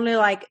not only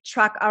like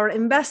track our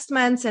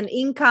investments and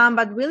income,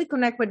 but really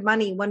connect with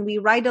money. When we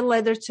write a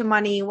letter to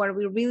money, where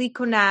we really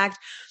connect,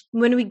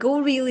 when we go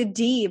really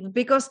deep,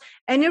 because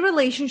any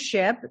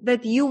relationship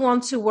that you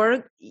want to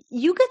work,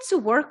 you get to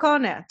work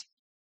on it,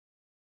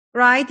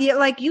 right?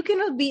 Like you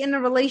cannot be in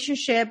a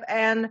relationship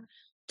and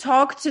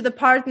talk to the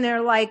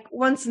partner like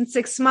once in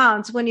 6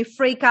 months when you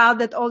freak out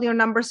that all your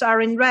numbers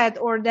are in red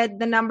or that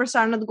the numbers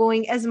are not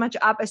going as much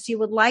up as you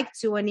would like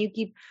to, and you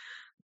keep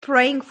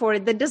praying for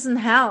it, that doesn't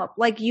help.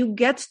 Like, you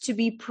get to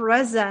be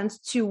present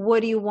to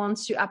what you want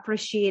to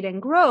appreciate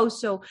and grow.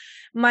 So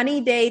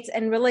money dates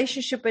and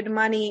relationship with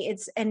money,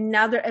 it's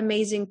another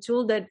amazing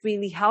tool that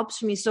really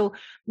helps me. So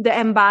the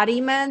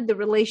embodiment, the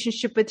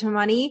relationship with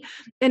money,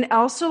 and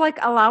also like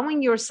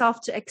allowing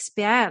yourself to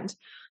expand.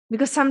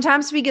 Because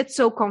sometimes we get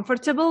so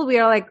comfortable. We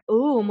are like,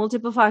 oh,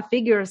 multiple five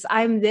figures.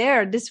 I'm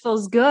there. This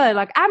feels good.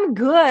 Like, I'm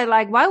good.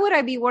 Like, why would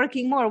I be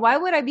working more? Why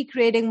would I be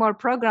creating more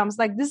programs?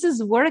 Like, this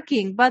is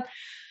working. But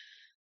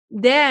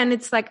then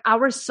it's like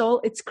our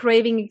soul, it's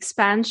craving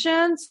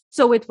expansion.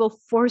 So it will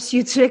force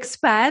you to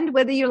expand,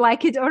 whether you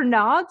like it or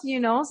not.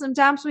 You know,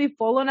 sometimes we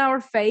fall on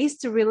our face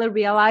to really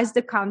realize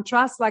the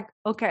contrast. Like,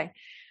 okay,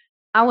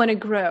 I want to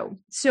grow.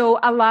 So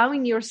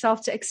allowing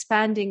yourself to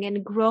expanding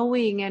and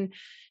growing and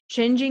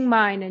changing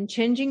mind and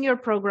changing your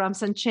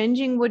programs and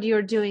changing what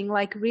you're doing,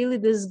 like really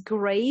this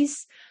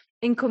grace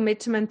and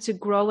commitment to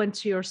grow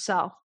into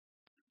yourself.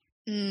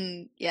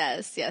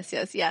 Yes.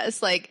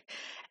 Like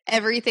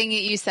everything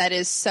that you said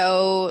is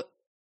so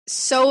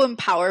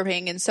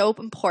empowering and so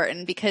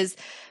important, because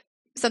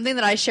something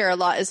that I share a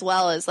lot as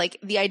well is like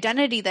the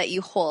identity that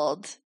you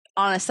hold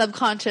on a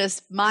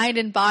subconscious mind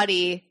and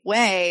body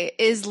way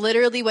is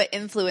literally what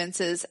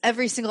influences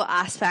every single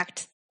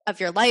aspect of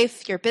your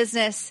life, your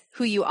business,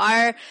 who you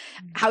are,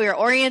 how you're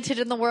oriented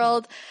in the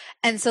world.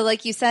 And so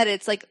like you said,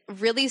 it's like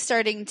really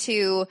starting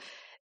to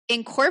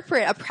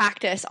incorporate a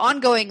practice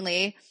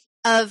ongoingly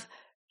of,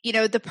 you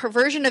know, the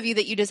perversion of you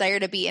that you desire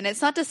to be. And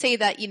it's not to say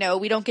that, you know,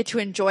 we don't get to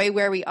enjoy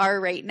where we are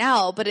right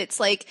now, but it's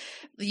like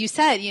you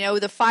said, you know,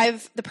 the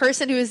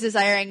person who is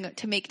desiring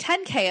to make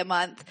 10K a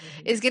month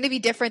is going to be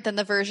different than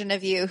the version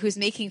of you who's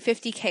making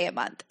 50K a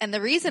month. And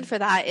the reason for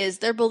that is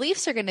their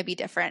beliefs are going to be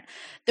different.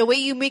 The way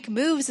you make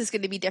moves is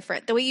going to be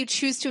different. The way you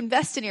choose to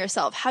invest in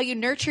yourself, how you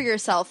nurture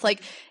yourself,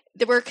 like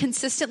we're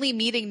consistently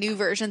meeting new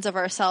versions of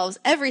ourselves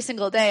every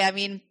single day. I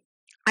mean,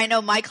 I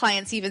know my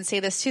clients even say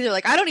this too. They're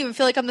like, I don't even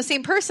feel like I'm the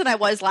same person I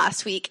was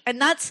last week.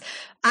 And that's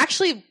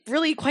actually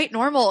really quite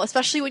normal,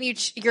 especially when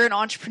you're an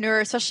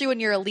entrepreneur, especially when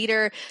you're a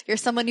leader, you're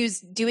someone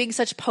who's doing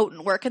such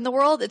potent work in the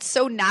world. It's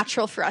so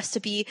natural for us to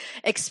be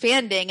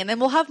expanding. And then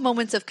we'll have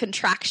moments of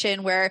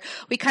contraction where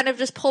we kind of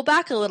just pull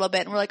back a little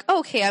bit and we're like, oh,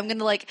 okay, I'm going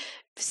to like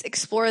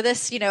explore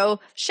this, you know,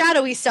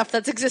 shadowy stuff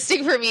that's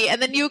existing for me.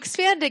 And then you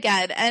expand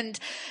again. And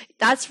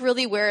that's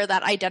really where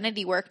that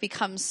identity work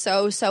becomes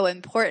so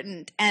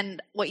important.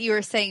 And what you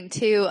were saying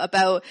too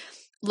about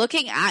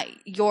looking at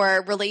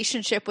your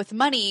relationship with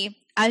money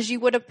as you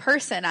would a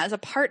person, as a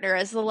partner,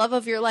 as the love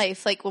of your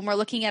life. Like when we're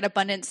looking at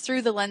abundance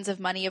through the lens of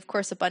money, of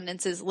course,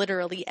 abundance is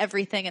literally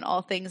everything and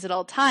all things at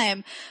all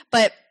time.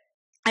 But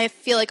I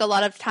feel like a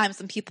lot of times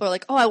when people are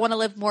like, oh, I want to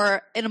live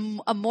more in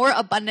a more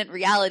abundant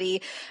reality,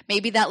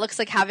 maybe that looks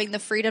like having the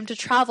freedom to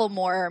travel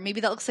more, or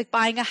maybe that looks like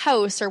buying a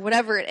house or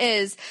whatever it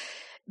is.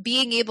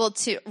 Being able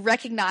to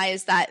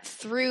recognize that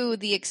through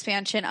the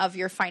expansion of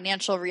your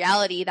financial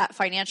reality, that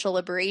financial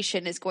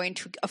liberation is going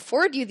to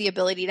afford you the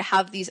ability to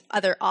have these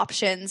other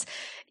options.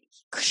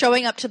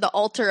 Showing up to the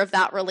altar of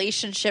that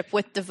relationship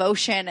with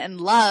devotion and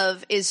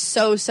love is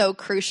so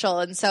crucial.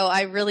 And so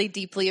I really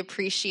deeply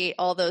appreciate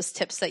all those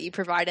tips that you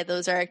provided.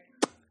 Those are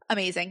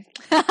amazing.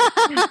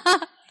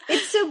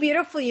 It's so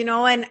beautiful, you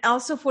know, and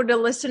also for the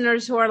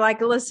listeners who are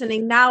like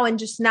listening now and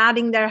just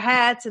nodding their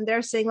heads and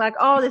they're saying like,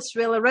 oh, this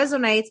really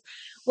resonates.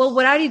 Well,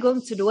 what are you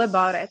going to do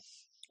about it?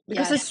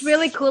 Because It's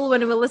really cool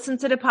when we listen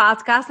to the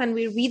podcast and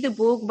we read the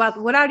book, but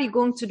what are you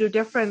going to do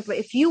differently?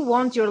 If you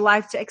want your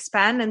life to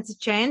expand and to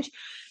change,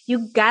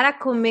 you gotta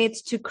commit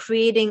to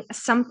creating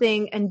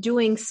something and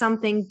doing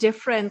something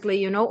differently,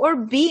 you know, or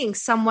being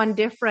someone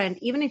different,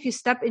 even if you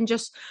step in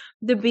just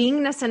the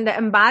beingness and the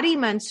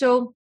embodiment.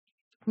 So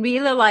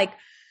really like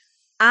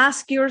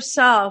ask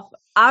yourself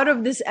out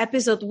of this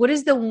episode, what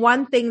is the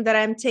one thing that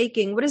I'm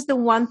taking? What is the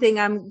one thing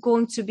I'm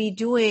going to be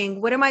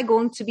doing? What am I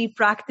going to be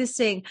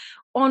practicing?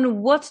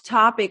 On what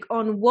topic?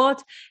 On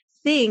what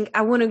thing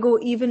I want to go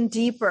even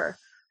deeper?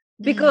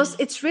 Because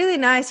it's really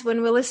nice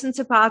when we listen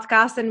to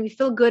podcasts and we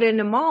feel good in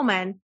the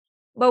moment.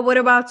 But what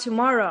about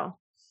tomorrow?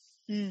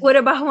 What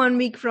about 1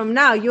 week from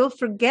now? You'll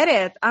forget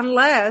it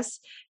unless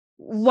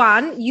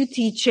one, you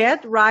teach it,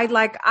 right?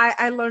 Like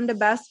I learn the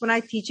best when I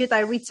teach it. I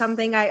read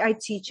something, I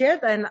teach it,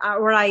 and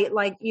or I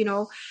like, you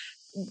know,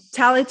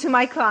 tell it to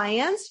my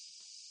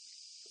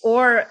clients,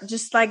 or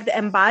just like the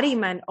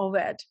embodiment of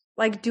it,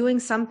 like doing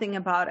something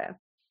about it.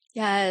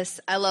 Yes,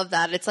 I love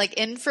that. It's like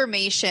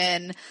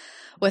information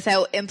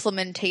without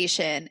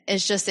implementation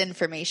is just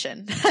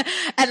information.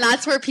 And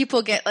that's where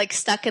people get like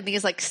stuck in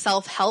these like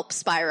self-help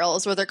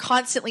spirals where they're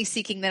constantly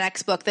seeking the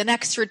next book, the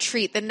next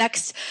retreat, the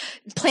next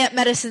plant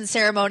medicine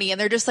ceremony. And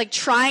they're just like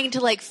trying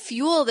to like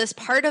fuel this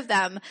part of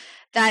them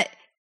that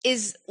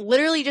is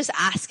literally just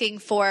asking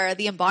for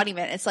the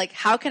embodiment. It's like,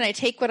 how can I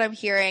take what I'm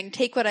hearing,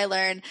 take what I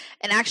learn,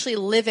 and actually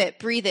live it,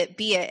 breathe it,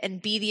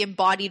 and be the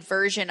embodied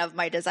version of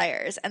my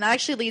desires? And that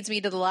actually leads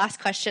me to the last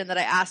question that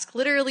I ask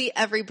literally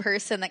every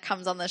person that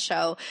comes on the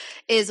show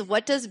is,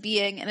 what does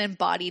being an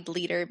embodied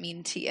leader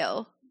mean to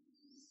you?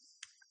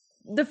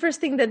 the first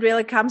thing that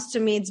really comes to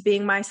me is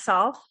being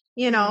myself,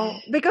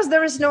 because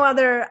there's no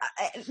other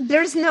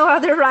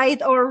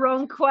right or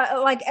wrong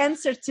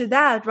answer to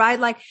that, right?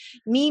 Like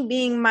me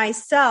being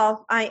myself,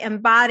 I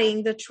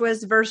embodying the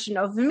truest version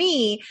of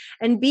me,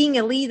 and being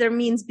a leader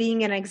means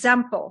being an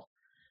example.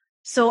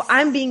 So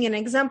I'm being an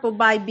example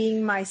by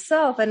being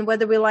myself, and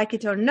whether we like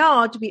it or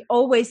not, we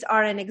always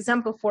are an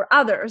example for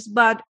others.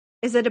 But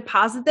is it a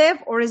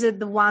positive, or is it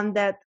the one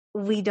that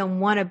we don't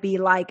want to be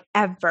like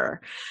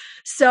ever?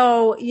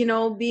 So,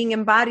 being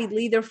embodied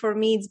leader for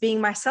me, it's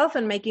being myself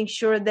and making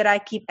sure that I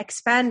keep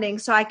expanding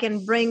so I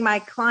can bring my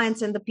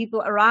clients and the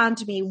people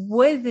around me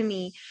with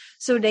me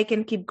so they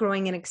can keep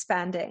growing and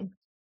expanding.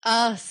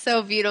 Oh,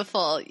 so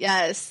beautiful.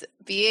 Yes.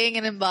 Being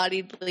an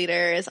embodied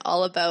leader is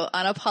all about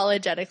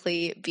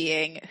unapologetically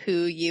being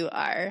who you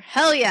are.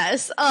 Hell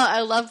yes. Oh,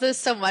 I love this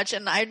so much.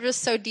 And I'm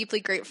just so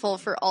deeply grateful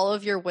for all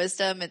of your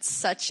wisdom. It's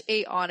such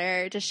an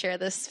honor to share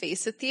this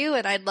space with you.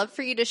 And I'd love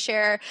for you to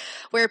share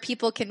where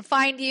people can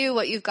find you,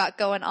 what you've got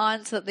going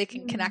on, so that they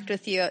can connect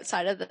with you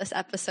outside of this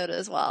episode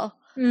as well.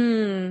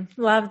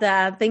 Love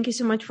that. Thank you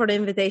so much for the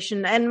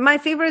invitation. And my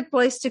favorite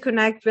place to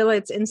connect, really,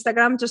 it's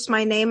Instagram, just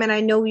my name. And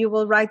I know you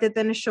will write it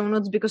in the show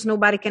notes because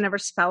nobody can ever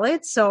spell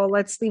it. So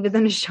let's leave it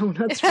in the show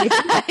notes. Right?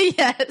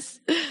 Yes.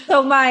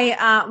 So my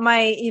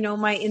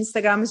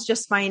Instagram is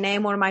just my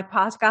name, or my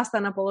podcast,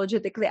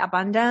 Unapologetically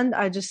Abundant.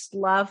 I just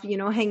love,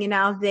 hanging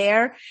out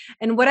there.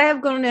 And what I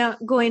have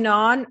going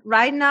on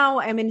right now,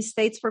 I'm in the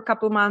States for a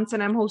couple of months,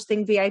 and I'm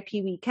hosting VIP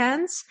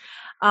weekends.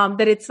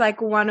 That it's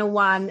like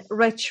one-on-one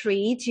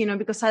retreat,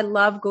 because I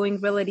love going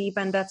really deep,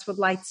 and that's what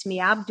lights me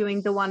up,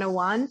 doing the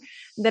one-on-one.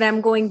 Then I'm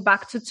going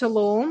back to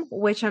Tulum,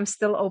 which I'm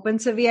still open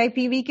to VIP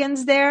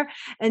weekends there.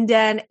 And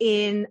then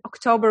in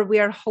October, we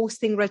are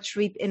hosting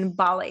retreat in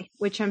Bali,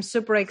 which I'm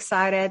super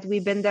excited.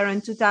 We've been there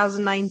in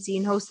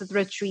 2019, hosted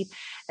retreat,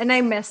 and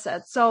I miss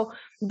it. So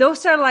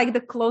those are like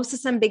the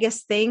closest and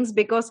biggest things,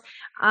 because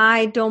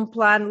I don't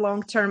plan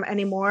long-term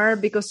anymore,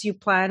 because you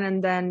plan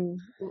and then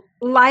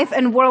life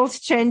and world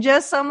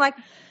changes. So I'm like,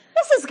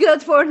 this is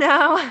good for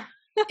now.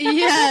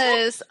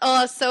 Yes.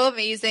 Oh, so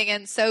amazing,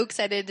 and so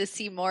excited to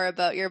see more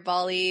about your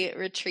Bali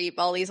retreat.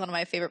 Bali is one of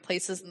my favorite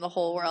places in the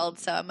whole world,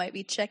 so I might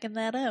be checking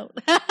that out.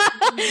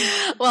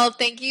 Well,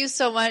 thank you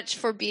so much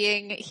for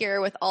being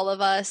here with all of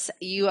us.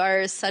 You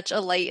are such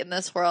a light in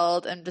this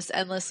world. I'm just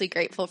endlessly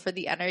grateful for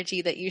the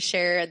energy that you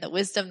share and the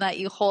wisdom that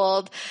you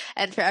hold.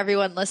 And for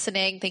everyone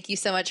listening, thank you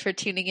so much for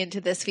tuning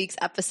into this week's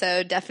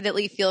episode.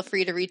 Definitely feel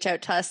free to reach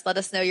out to us. Let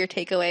us know your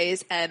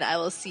takeaways, and I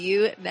will see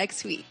you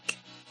next week.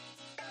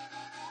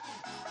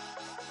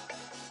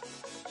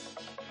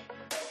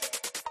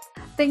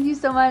 Thank you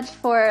so much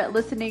for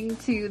listening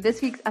to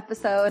this week's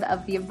episode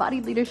of the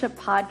Embodied Leadership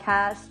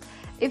Podcast.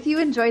 If you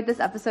enjoyed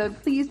this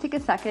episode, please take a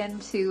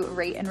second to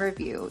rate and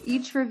review.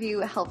 Each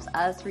review helps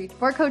us reach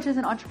more coaches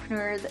and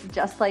entrepreneurs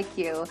just like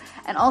you.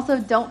 And also,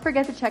 don't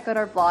forget to check out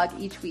our blog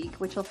each week,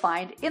 which you'll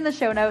find in the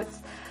show notes.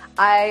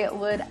 I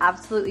would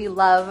absolutely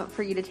love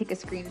for you to take a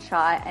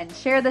screenshot and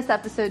share this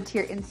episode to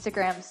your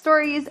Instagram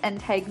stories and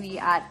tag me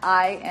at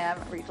I am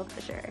Rachel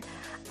Fisher.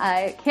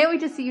 I can't wait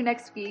to see you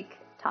next week.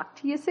 Talk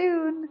to you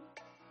soon.